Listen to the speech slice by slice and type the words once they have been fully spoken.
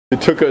It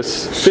took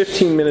us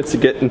 15 minutes to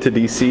get into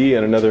DC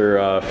and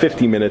another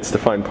 50 minutes to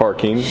find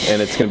parking,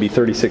 and it's going to be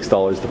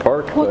 $36 to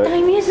park. What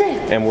time is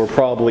it? And we're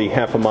probably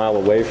half a mile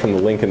away from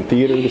the Lincoln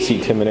Theater to see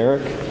Tim and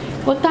Eric.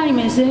 What time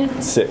is it?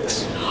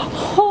 6.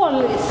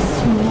 Holy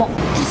smoke.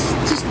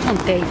 Just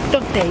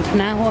don't tape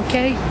now,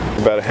 okay?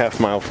 About a half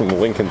mile from the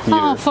Lincoln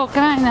Theater. Oh, for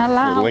crying out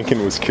loud. Where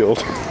Lincoln was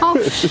killed. Oh,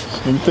 you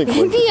think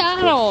Lincoln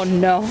I don't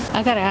know.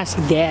 I gotta ask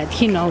Dad.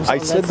 He knows all I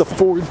said the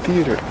Ford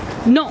Theater.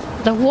 No,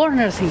 the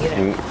Warner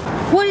Theater.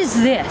 What is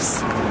this?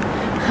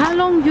 How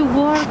long you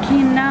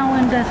working now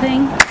in the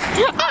thing?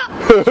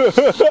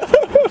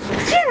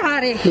 Get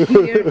out of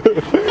here.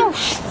 No,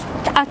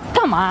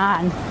 come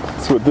on.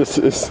 That's what this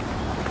is.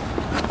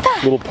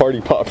 Little party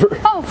popper.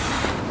 Oh,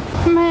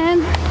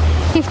 man.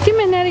 If Tim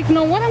and Eric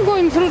know what I'm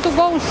going through to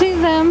go see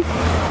them,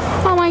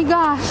 oh my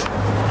gosh,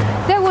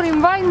 they would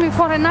invite me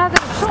for another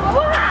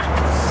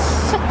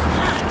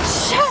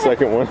show.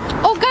 Second one.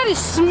 Oh God, it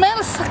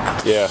smells.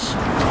 Yeah.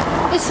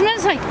 It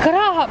smells like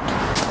crap.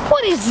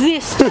 What is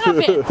this? Stop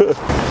it.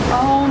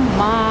 Oh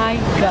my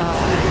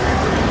God.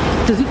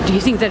 Do you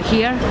think they're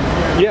here?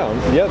 Yeah,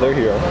 they're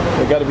here.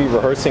 They got to be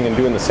rehearsing and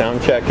doing the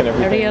sound check and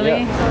everything.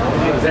 Really?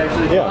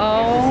 Yeah.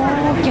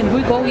 Oh, can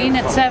we go in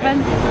at 7?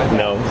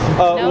 No.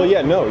 Well,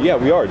 yeah,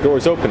 we are.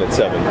 Doors open at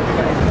 7.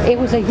 It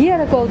was a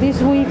year ago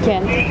this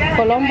weekend,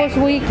 Columbus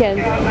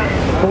weekend.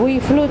 We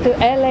flew to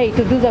LA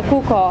to do the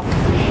cook-off,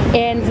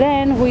 and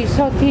then we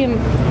saw Tim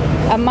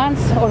a month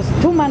or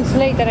 2 months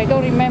later, I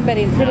don't remember,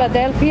 in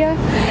Philadelphia,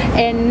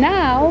 and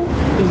now,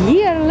 a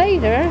year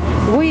later,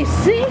 we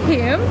see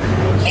him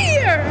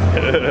here.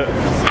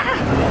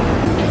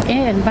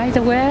 And by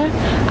the way,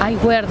 I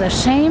wear the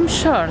same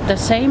shirt, the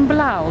same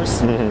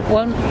blouse,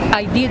 one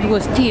I did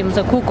with Tim,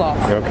 the cook-off.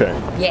 Okay.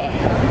 Yeah.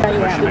 I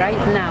am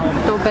right now,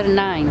 October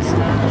 9th,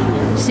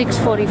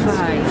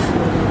 6:45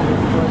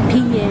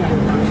 p.m.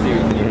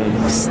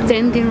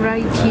 Standing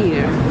right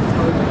here.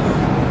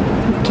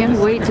 Can't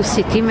wait to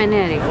see Tim and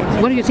Eric.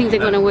 What do you think they're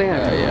going to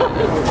wear?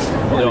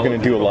 They're going to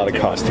do a lot of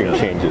costume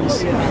changes.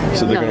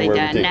 So they're going to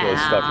wear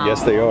ridiculous stuff.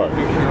 Yes, they are.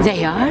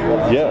 They are?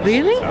 Yes.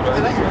 Really?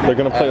 They're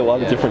going to play a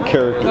lot of different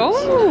characters.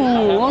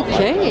 Oh,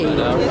 okay.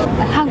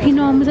 How do you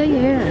know I'm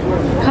there?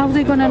 How are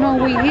they going to know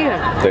we're here?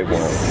 They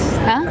won't.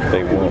 Huh?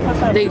 They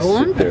won't. They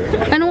won't?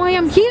 And why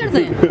I'm here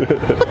then?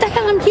 What the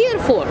hell I'm here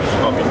for?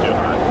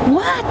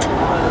 What?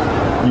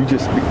 You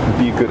just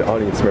be a good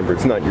audience member.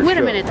 It's not your show. Wait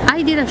a minute.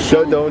 I did a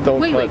show.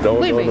 Wait. I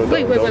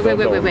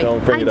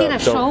did a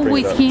show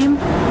with him.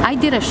 I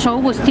did a show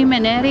with Tim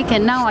and Eric,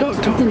 and now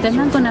they're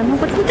not gonna know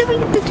what I'm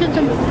doing.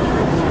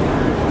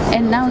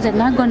 And now they're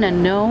not gonna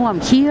know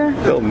I'm here.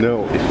 They'll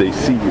know if they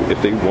see you.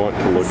 If they want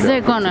to look.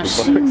 They're gonna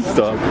see.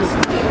 Stop.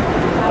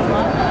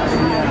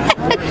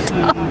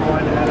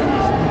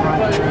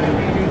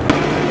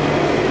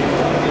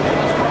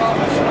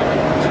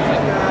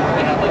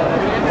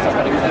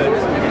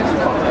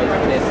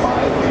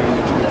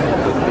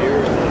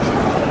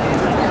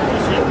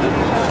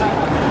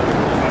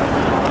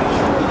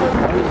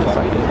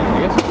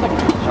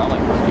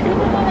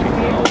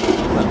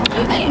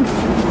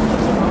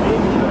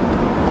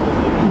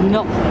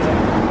 No.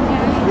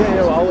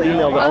 Yeah, I'll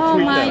email them. Oh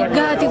my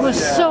God, it was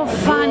so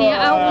funny.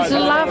 I was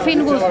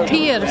laughing with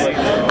tears.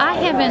 I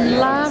haven't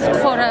laughed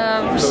for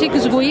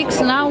 6 weeks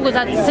now with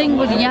that thing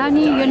with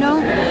Yanni, you know?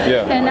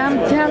 Yeah. And I'm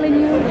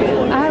telling you,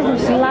 I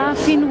was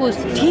laughing with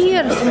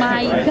tears.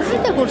 My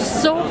God, that was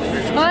so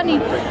funny.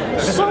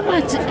 So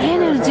much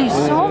energy,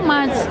 so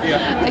much,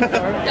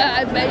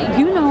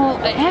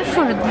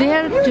 effort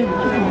there to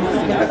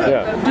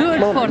do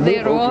it for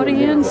their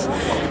audience.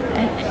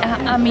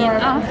 I mean,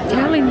 I'm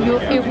telling you,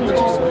 it was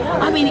just,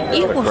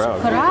 it was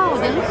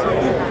proud.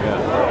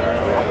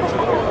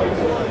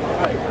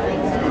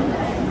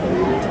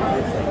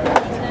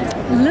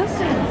 Look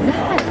at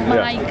that,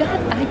 my God,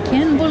 I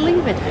can't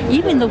believe it.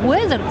 Even the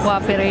weather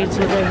cooperates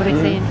with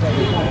everything.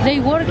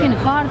 They're working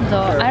hard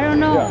though, I don't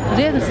know,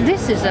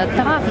 this is a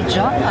tough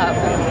job.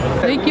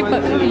 They keep,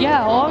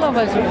 all of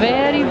us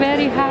very,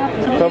 very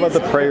happy. How about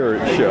the prayer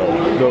show,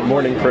 the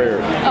morning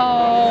prayer?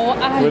 Oh,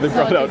 where they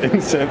brought out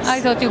incense. I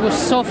thought it was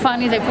so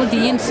funny. They put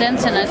the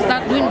incense and I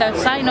started doing the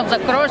sign of the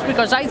cross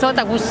because I thought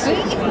I was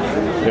sick.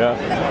 Yeah.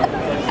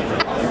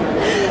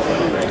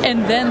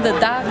 And then the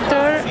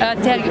doctor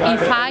tell you,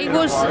 if I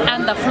was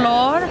on the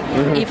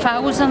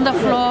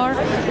floor,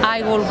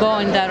 I will go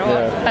in there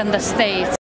on the stage.